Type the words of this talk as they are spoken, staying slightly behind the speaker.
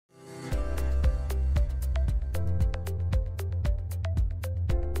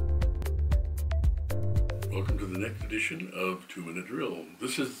next edition of 2-Minute Drill.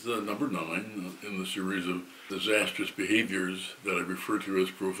 This is number 9 in the series of disastrous behaviors that I refer to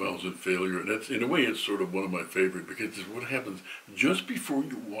as profiles of failure. And that's, in a way, it's sort of one of my favorite because it's what happens just before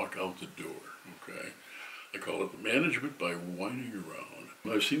you walk out the door, okay? I call it the management by whining around.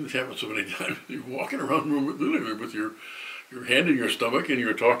 I've seen this happen so many times. You're walking around the room literally with your hand in your stomach and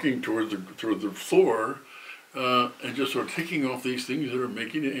you're talking toward the floor and just sort of ticking off these things that are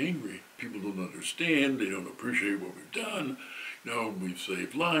making you angry. People don't understand, they don't appreciate what we've done. You know, we've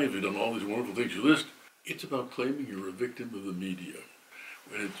saved lives, we've done all these wonderful things you list. It's about claiming you're a victim of the media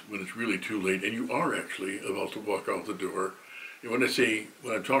when it's really too late and you are actually about to walk out the door. And when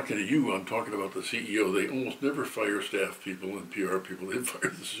I'm talking to you, I'm talking about the CEO. They almost never fire staff people and PR people. They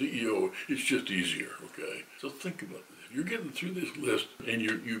fire the CEO. It's just easier, okay? So think about this. If you're getting through this list and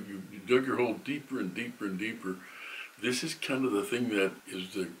you dug your hole deeper and deeper and deeper, this is kind of the thing that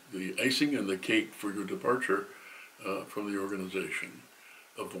is the icing on the cake for your departure from the organization.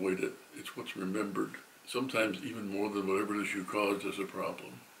 Avoid it. It's what's remembered. Sometimes even more than whatever it is you caused as a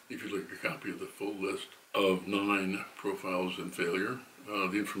problem. If you'd like a copy of the full list of 9 profiles in failure,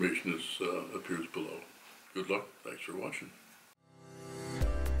 the information appears below. Good luck. Thanks for watching.